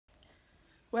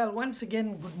Well, once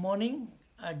again, good morning.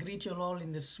 I greet you all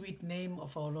in the sweet name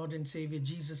of our Lord and Savior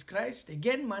Jesus Christ.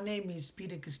 Again, my name is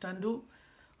Peter Kistandu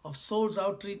of Souls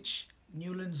Outreach,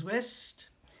 Newlands West.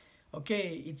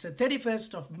 Okay, it's the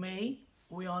 31st of May.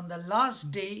 We are on the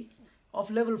last day of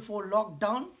level 4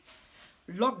 lockdown.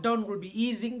 Lockdown will be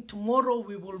easing. Tomorrow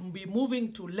we will be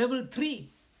moving to level 3.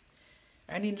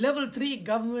 And in level 3,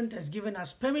 government has given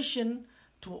us permission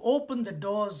to open the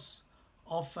doors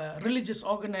of religious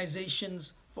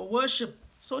organizations for worship.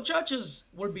 So churches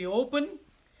will be open,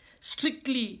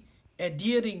 strictly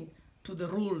adhering to the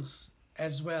rules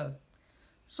as well.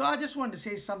 So I just want to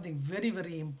say something very,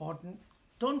 very important.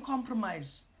 Don't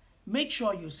compromise. Make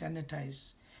sure you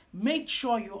sanitize. Make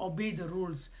sure you obey the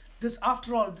rules. This,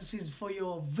 after all, this is for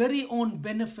your very own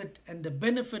benefit and the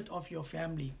benefit of your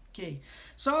family. Okay.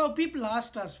 So people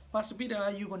asked us, Pastor Peter,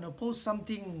 are you going to post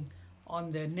something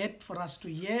on the net for us to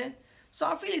hear? So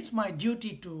I feel it's my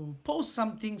duty to post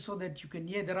something so that you can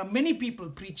hear. There are many people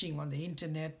preaching on the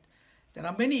internet. There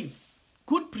are many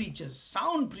good preachers,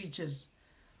 sound preachers.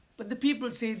 But the people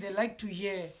say they like to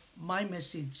hear my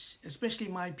message, especially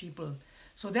my people.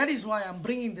 So that is why I'm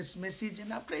bringing this message,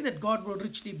 and I pray that God will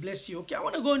richly bless you. Okay, I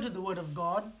want to go into the Word of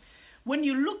God. When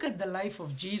you look at the life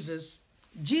of Jesus,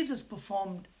 Jesus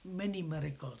performed many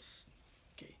miracles.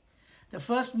 Okay, the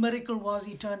first miracle was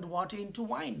he turned water into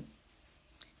wine.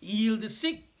 He healed the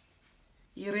sick.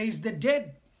 He raised the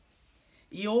dead.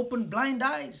 He opened blind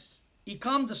eyes. He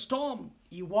calmed the storm.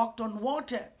 He walked on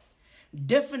water.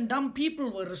 Deaf and dumb people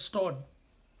were restored.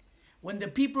 When the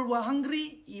people were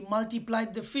hungry, he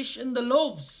multiplied the fish and the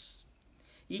loaves.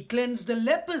 He cleansed the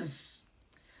lepers.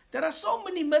 There are so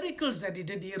many miracles that he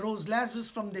did. He rose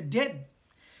Lazarus from the dead.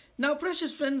 Now,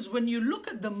 precious friends, when you look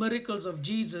at the miracles of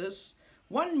Jesus,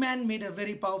 one man made a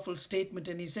very powerful statement,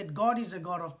 and he said, God is a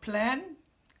God of plan.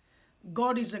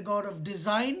 God is a God of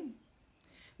design.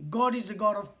 God is a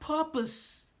God of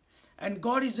purpose. And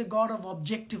God is a God of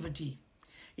objectivity.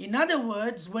 In other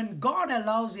words, when God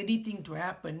allows anything to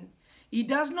happen, He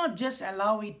does not just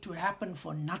allow it to happen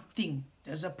for nothing.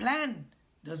 There's a plan.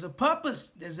 There's a purpose.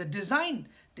 There's a design.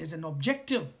 There's an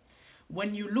objective.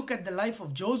 When you look at the life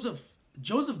of Joseph,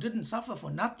 Joseph didn't suffer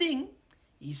for nothing.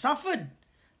 He suffered.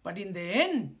 But in the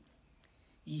end,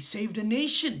 he saved a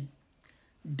nation.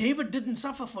 David didn't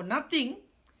suffer for nothing.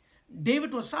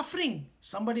 David was suffering.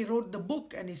 Somebody wrote the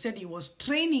book and he said he was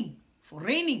training for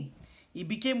reigning. He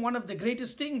became one of the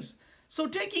greatest things. So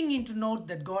taking into note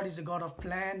that God is a God of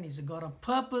plan, He's a God of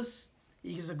purpose,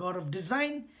 He is a God of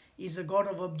design, He's a God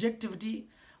of objectivity.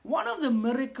 One of the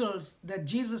miracles that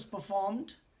Jesus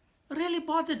performed really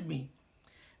bothered me.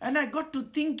 And I got to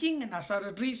thinking and I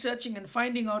started researching and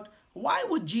finding out, why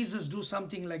would Jesus do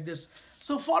something like this?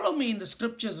 So follow me in the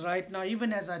scriptures right now,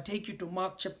 even as I take you to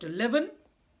Mark chapter 11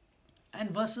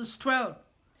 and verses 12.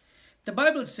 The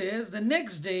Bible says, the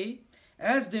next day,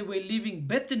 as they were leaving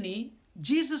Bethany,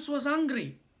 Jesus was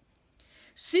hungry.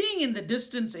 Seeing in the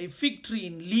distance a fig tree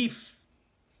in leaf,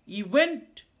 he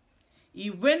went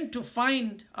to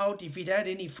find out if it had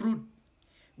any fruit.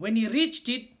 When he reached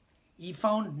it, he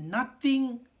found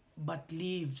nothing but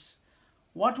leaves.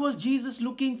 What was Jesus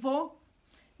looking for?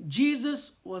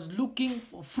 Jesus was looking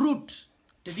for fruit.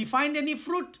 Did he find any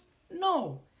fruit?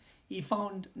 No. He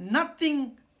found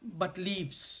nothing but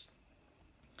leaves.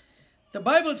 The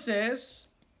Bible says,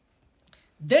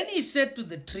 then he said to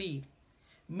the tree,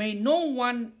 may no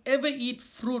one ever eat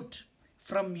fruit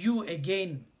from you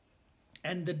again.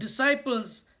 And the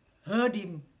disciples heard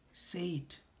him say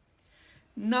it.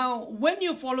 Now, when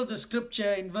you follow the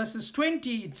scripture in verses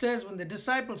 20, it says when the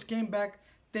disciples came back,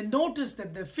 they noticed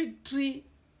that the fig tree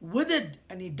withered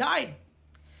and he died.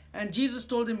 And Jesus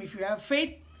told them, if you have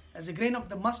faith as a grain of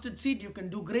the mustard seed, you can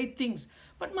do great things.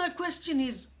 But my question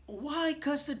is, why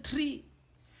curse a tree?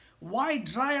 Why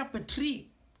dry up a tree?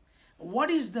 What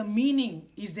is the meaning?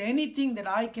 Is there anything that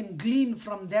I can glean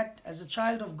from that as a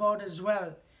child of God as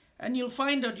well? And you'll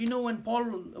find out,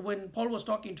 when Paul was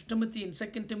talking to Timothy in 2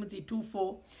 Timothy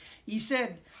 2:4, he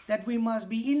said that we must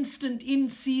be instant in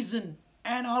season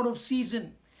and out of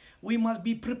season. We must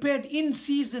be prepared in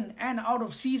season and out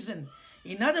of season.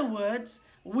 In other words,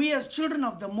 we as children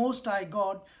of the Most High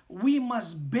God, we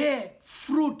must bear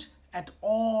fruit at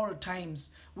all times.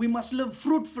 We must live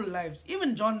fruitful lives.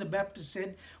 Even John the Baptist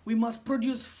said, we must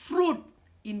produce fruit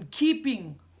in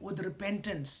keeping with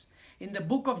repentance. In the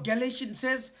book of Galatians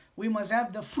says, we must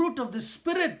have the fruit of the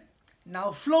Spirit now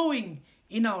flowing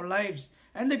in our lives.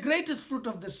 And the greatest fruit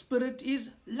of the Spirit is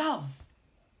love.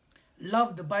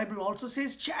 Love, the Bible also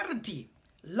says charity.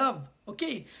 Love.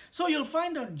 Okay, so you'll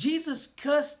find out Jesus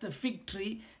cursed the fig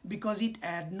tree because it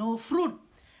had no fruit.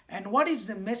 And what is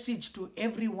the message to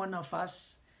every one of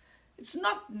us?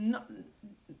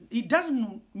 It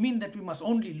doesn't mean that we must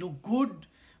only look good,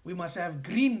 we must have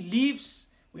green leaves,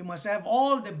 we must have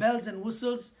all the bells and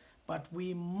whistles, but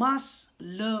we must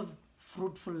live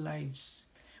fruitful lives.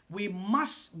 We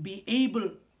must be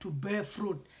able to bear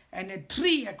fruit. And a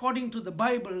tree, according to the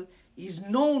Bible, is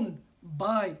known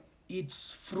by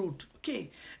its fruit.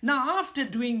 Okay, now after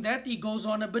doing that, he goes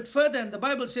on a bit further, and the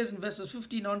Bible says in verses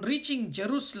 15, on reaching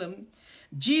Jerusalem,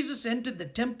 Jesus entered the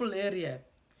temple area.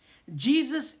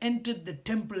 Jesus entered the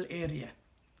temple area.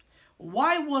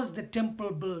 Why was the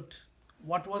temple built?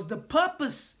 What was the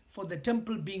purpose for the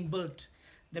temple being built?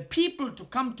 The people to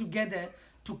come together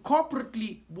to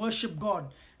corporately worship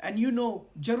God. And you know,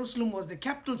 Jerusalem was the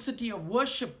capital city of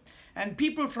worship, and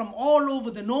people from all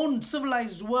over the known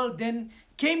civilized world then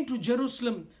came to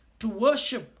Jerusalem to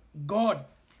worship God.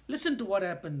 Listen to what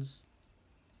happens.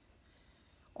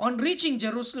 On reaching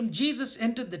Jerusalem, Jesus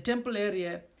entered the temple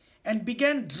area and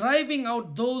began driving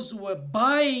out those who were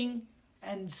buying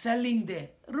and selling there.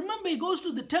 Remember, he goes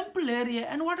to the temple area,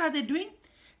 and what are they doing?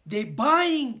 They're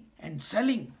buying and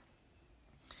selling.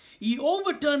 He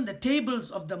overturned the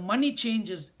tables of the money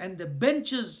changers and the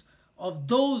benches of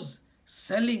those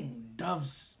selling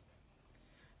doves.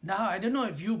 Now, I don't know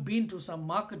if you've been to some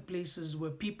marketplaces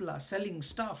where people are selling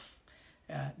stuff.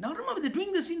 Now, remember, they're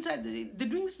doing this inside, they're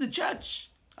doing this in the church.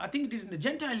 I think it is in the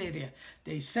Gentile area.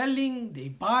 They're selling, they're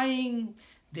buying,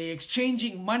 they're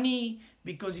exchanging money,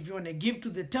 because if you want to give to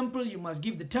the temple, you must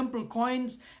give the temple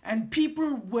coins. And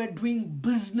people were doing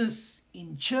business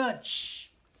in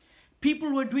church.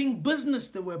 People were doing business.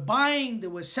 They were buying, they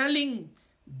were selling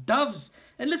doves.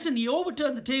 And listen, he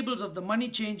overturned the tables of the money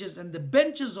changers and the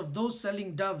benches of those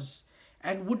selling doves,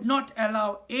 and would not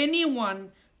allow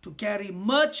anyone to carry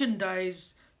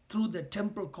merchandise through the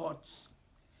temple courts.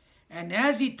 And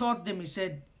as he taught them, he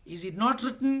said, is it not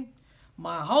written,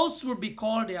 my house will be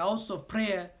called a house of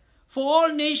prayer for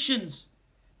all nations,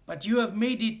 but you have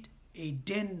made it a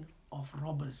den of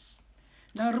robbers.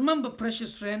 Now remember,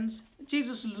 precious friends,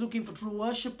 Jesus is looking for true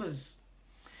worshippers.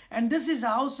 And this is a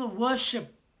house of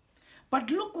worship. But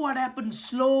look what happened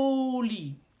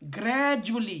slowly,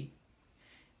 gradually.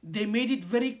 They made it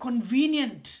very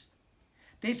convenient.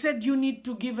 They said, you need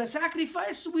to give a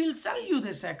sacrifice, we'll sell you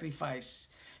the sacrifice.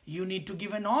 You need to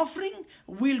give an offering,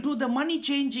 we'll do the money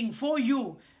changing for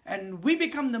you. And we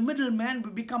become the middleman, we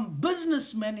become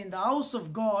businessmen in the house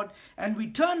of God, and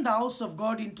we turn the house of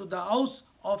God into the house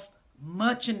of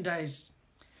merchandise.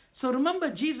 So remember,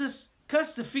 Jesus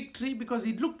cursed the fig tree because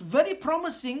it looked very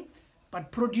promising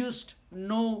but produced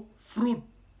no fruit.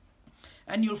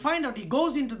 And you'll find out he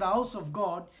goes into the house of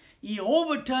God, he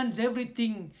overturns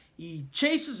everything, he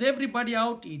chases everybody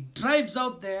out, he drives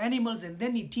out the animals, and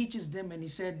then he teaches them, and he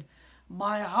said,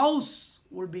 my house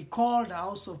will be called a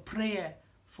house of prayer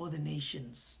for the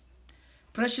nations.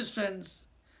 Precious friends,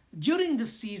 during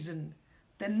this season,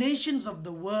 the nations of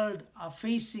the world are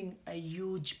facing a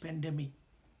huge pandemic.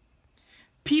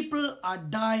 People are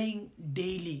dying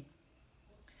daily.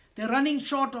 They're running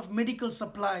short of medical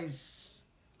supplies.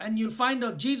 And you'll find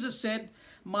out Jesus said,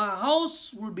 my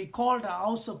house will be called a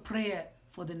house of prayer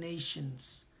for the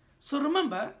nations. So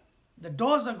remember, the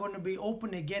doors are going to be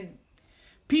open again.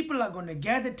 People are going to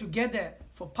gather together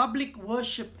for public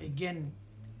worship again.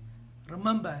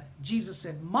 Remember, Jesus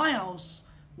said, my house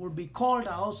will be called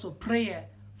a house of prayer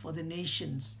for the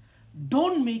nations.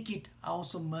 Don't make it a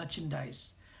house of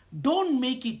merchandise. Don't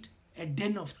make it a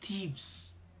den of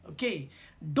thieves. Okay?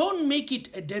 Don't make it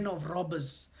a den of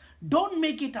robbers. Don't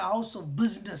make it a house of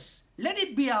business. Let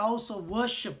it be a house of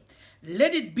worship.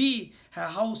 Let it be a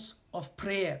house of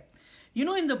prayer. You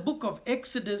know, in the book of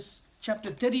Exodus,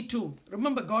 chapter 32,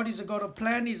 remember, God is a God of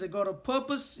plan, He's a God of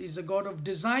purpose, He's a God of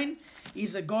design,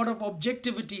 He's a God of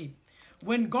objectivity.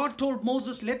 When God told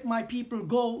Moses, let my people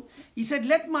go, He said,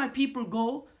 let my people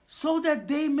go so that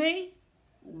they may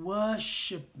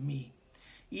worship me.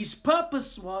 His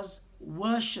purpose was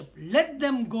worship. Let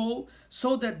them go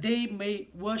so that they may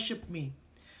worship me.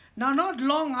 Now, not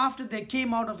long after they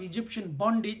came out of Egyptian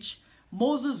bondage,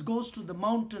 Moses goes to the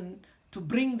mountain to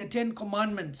bring the 10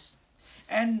 commandments.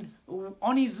 And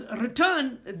on his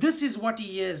return, this is what he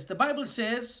hears. The Bible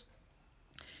says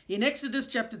in Exodus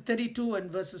chapter 32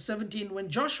 and verses 17, when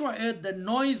Joshua heard the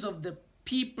noise of the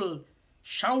people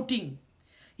shouting,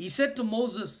 he said to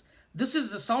Moses, this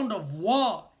is the sound of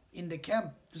war in the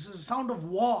camp. This is the sound of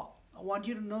war. I want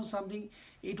you to know something.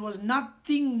 It was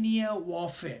nothing near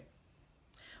warfare.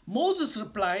 Moses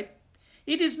replied,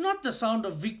 it is not the sound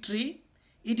of victory.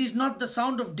 It is not the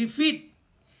sound of defeat.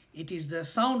 It is the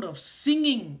sound of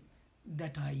singing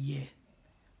that I hear.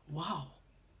 Wow.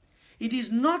 It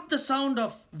is not the sound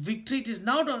of victory. It is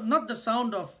not the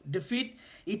sound of defeat.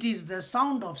 It is the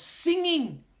sound of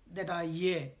singing that I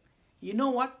hear. You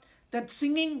know what? That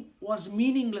singing was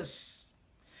meaningless.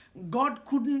 God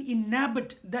couldn't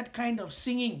inhabit that kind of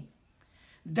singing.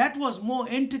 That was more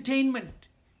entertainment.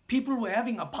 People were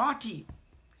having a party.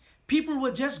 People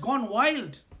were just gone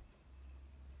wild.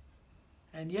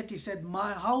 And yet he said,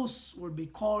 my house will be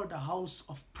called a house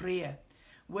of prayer,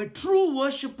 where true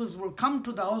worshippers will come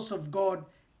to the house of God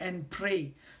and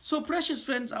pray. So precious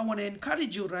friends, I want to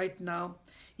encourage you right now,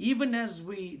 even as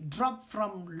we drop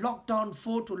from lockdown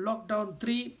 4 to lockdown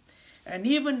 3, and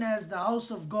even as the house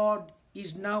of God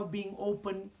is now being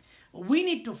opened, we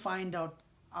need to find out,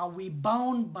 are we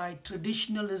bound by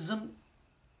traditionalism?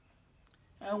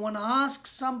 I want to ask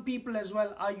some people as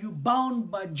well, are you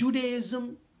bound by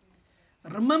Judaism?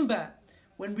 Remember,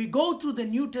 when we go through the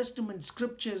New Testament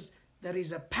scriptures, there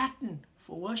is a pattern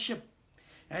for worship.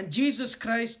 And Jesus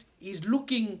Christ is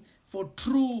looking for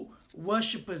true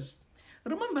worshippers.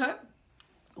 Remember,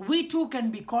 we too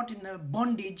can be caught in a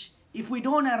bondage if we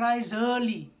don't arise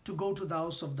early to go to the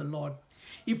house of the Lord.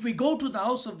 If we go to the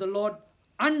house of the Lord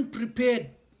unprepared,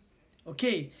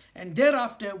 okay, and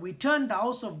thereafter we turn the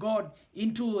house of God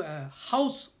into a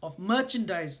house of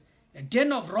merchandise, a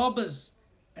den of robbers,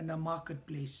 and a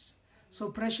marketplace. So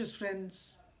precious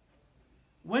friends,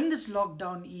 when this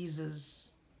lockdown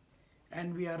eases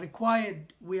and we are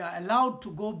allowed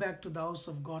to go back to the house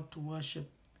of God to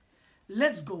worship,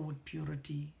 let's go with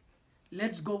purity.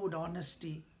 Let's go with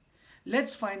honesty.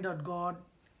 Let's find out, God,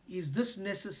 is this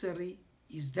necessary?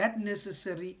 Is that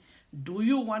necessary? Do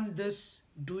you want this?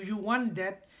 Do you want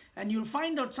that? And you'll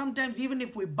find out sometimes, even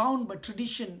if we're bound by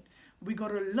tradition, we got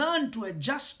to learn to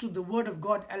adjust to the Word of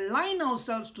God, align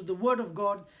ourselves to the Word of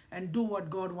God, and do what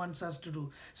God wants us to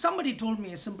do. Somebody told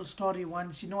me a simple story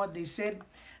once. You know what they said?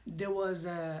 There was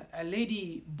a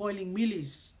lady boiling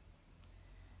mealies,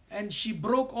 and she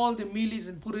broke all the mealies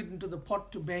and put it into the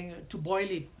pot to boil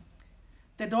it.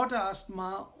 The daughter asked,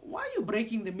 Ma, why are you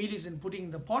breaking the mealies and putting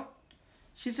in the pot?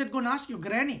 She said, go and ask your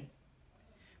granny.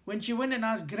 When she went and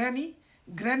asked Granny,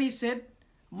 Granny said,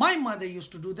 my mother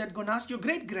used to do that, go and ask your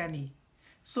great granny.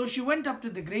 So she went up to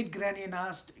the great granny and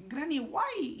asked, Granny,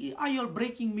 why are you all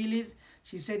breaking mealies?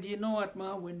 She said, you know what,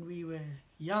 Ma, when we were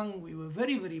young, we were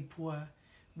very, very poor.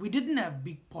 We didn't have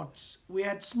big pots. We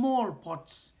had small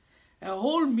pots. A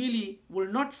whole mealie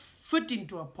will not fit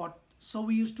into a pot, so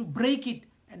we used to break it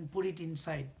and put it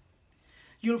inside.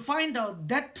 You'll find out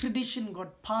that tradition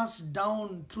got passed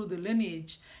down through the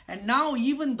lineage, and now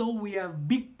even though we have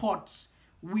big pots,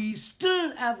 we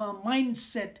still have a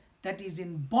mindset that is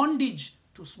in bondage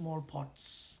to small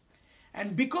pots.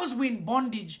 And because we're in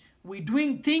bondage, we're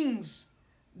doing things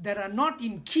that are not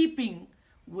in keeping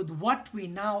with what we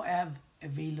now have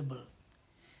available.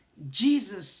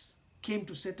 Jesus came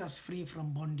to set us free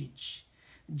from bondage.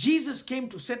 Jesus came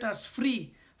to set us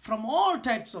free from all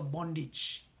types of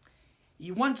bondage.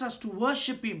 He wants us to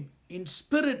worship Him in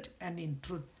spirit and in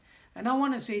truth. And I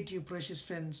want to say to you, precious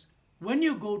friends, when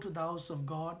you go to the house of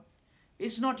God,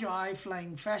 it's not your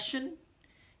high-flying fashion,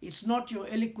 it's not your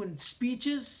eloquent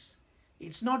speeches,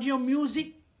 it's not your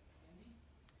music.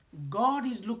 God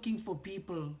is looking for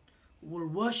people who will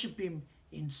worship Him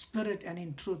in spirit and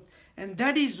in truth. And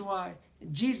that is why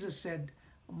Jesus said,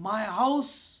 my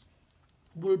house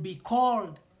will be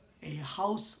called a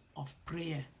house of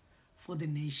prayer for the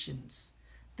nations.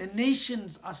 The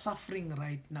nations are suffering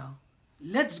right now.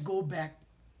 Let's go back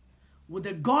with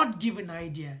a God-given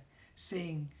idea,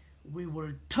 saying we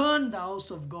will turn the house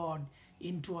of God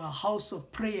into a house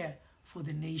of prayer for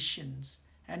the nations.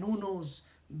 And who knows,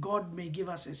 God may give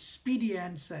us a speedy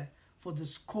answer for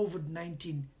this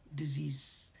COVID-19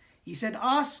 disease. He said,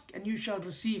 ask and you shall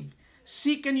receive,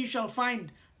 seek and you shall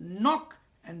find, knock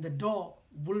and the door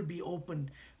will be opened.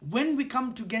 When we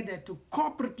come together to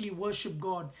corporately worship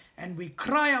God and we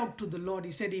cry out to the Lord,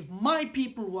 He said, if my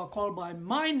people who are called by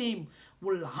my name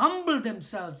will humble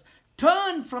themselves,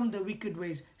 turn from the wicked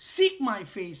ways, seek my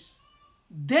face,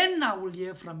 then I will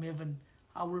hear from heaven,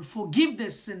 I will forgive their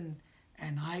sin,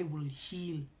 and I will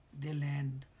heal their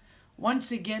land.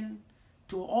 Once again,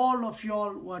 to all of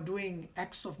y'all who are doing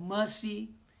acts of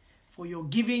mercy, for your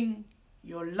giving,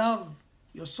 your love,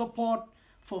 your support,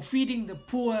 for feeding the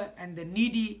poor and the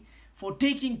needy, for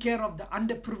taking care of the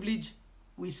underprivileged,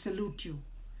 we salute you.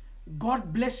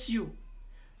 God bless you.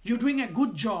 You're doing a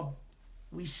good job.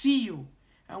 We see you,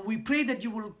 and we pray that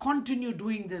you will continue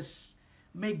doing this.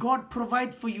 May God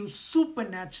provide for you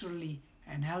supernaturally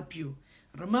and help you.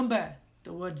 Remember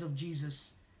the words of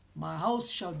Jesus, my house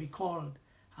shall be called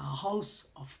a house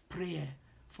of prayer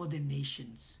for for the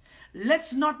nations.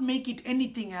 Let's not make it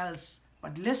anything else,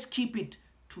 but let's keep it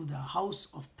to the house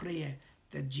of prayer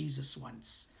that Jesus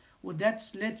wants. With that,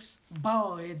 let's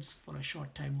bow our heads for a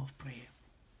short time of prayer.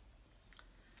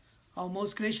 Our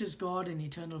most gracious God and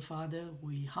eternal Father,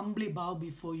 we humbly bow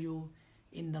before you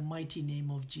in the mighty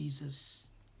name of Jesus.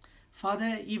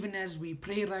 Father, even as we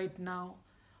pray right now,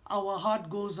 our heart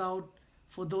goes out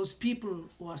for those people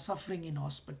who are suffering in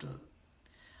hospital.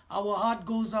 Our heart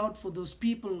goes out for those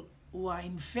people who are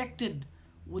infected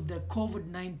with the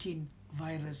COVID-19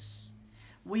 virus.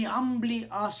 We humbly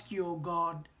ask you, O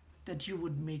God, that you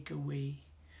would make a way.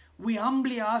 We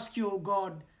humbly ask you, O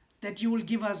God, that you will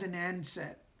give us an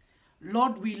answer.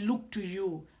 Lord, we look to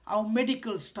you, our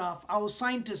medical staff, our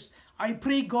scientists. I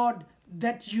pray, God,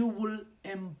 that you will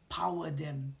empower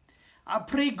them. I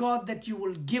pray, God, that you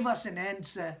will give us an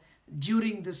answer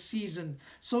during this season.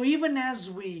 So even as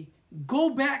we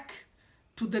go back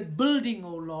to that building,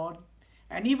 O Lord,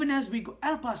 and even as we go,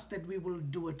 help us that we will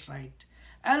do it right.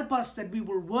 Help us that we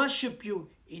will worship you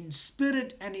in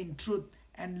spirit and in truth.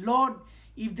 And Lord,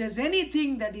 if there's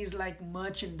anything that is like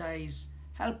merchandise,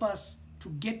 help us to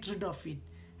get rid of it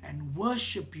and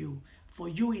worship you, for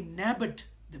you inhabit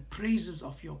the praises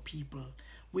of your people.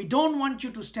 We don't want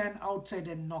you to stand outside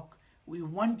and knock. We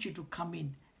want you to come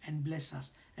in and bless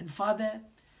us. And Father,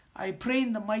 I pray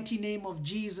in the mighty name of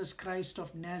Jesus Christ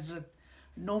of Nazareth,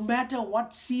 no matter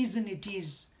what season it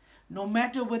is, no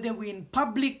matter whether we're in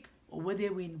public or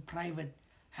whether we're in private,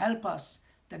 help us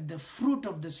that the fruit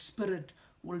of the Spirit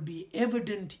will be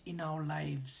evident in our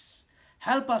lives.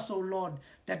 Help us, O Lord,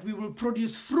 that we will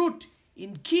produce fruit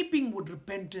in keeping with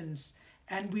repentance,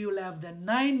 and we will have the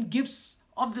 9 gifts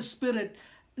of the Spirit,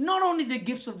 not only the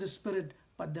gifts of the Spirit,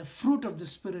 but the fruit of the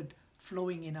Spirit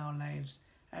flowing in our lives.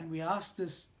 And we ask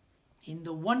this in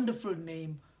the wonderful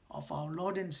name of our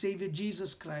Lord and Savior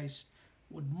Jesus Christ,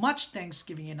 with much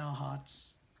thanksgiving in our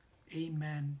hearts.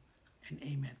 Amen and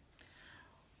amen.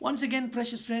 Once again,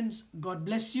 precious friends, God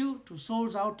bless you. To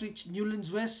Souls Outreach,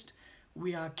 Newlands West,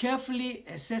 we are carefully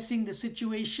assessing the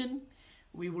situation.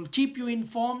 We will keep you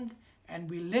informed, and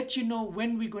we'll let you know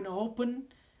when we're going to open.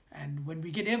 And when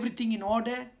we get everything in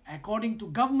order, according to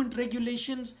government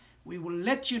regulations, we will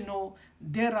let you know.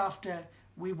 Thereafter,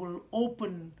 we will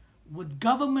open with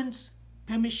government's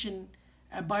permission,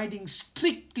 abiding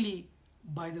strictly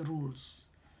by the rules.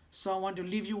 So I want to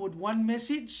leave you with one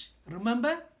message.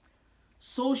 Remember,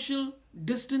 social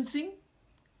distancing,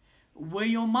 wear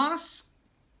your mask,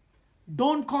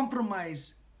 don't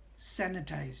compromise,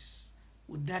 sanitize.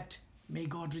 With that, may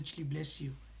God richly bless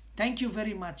you. Thank you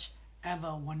very much. Have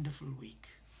a wonderful week.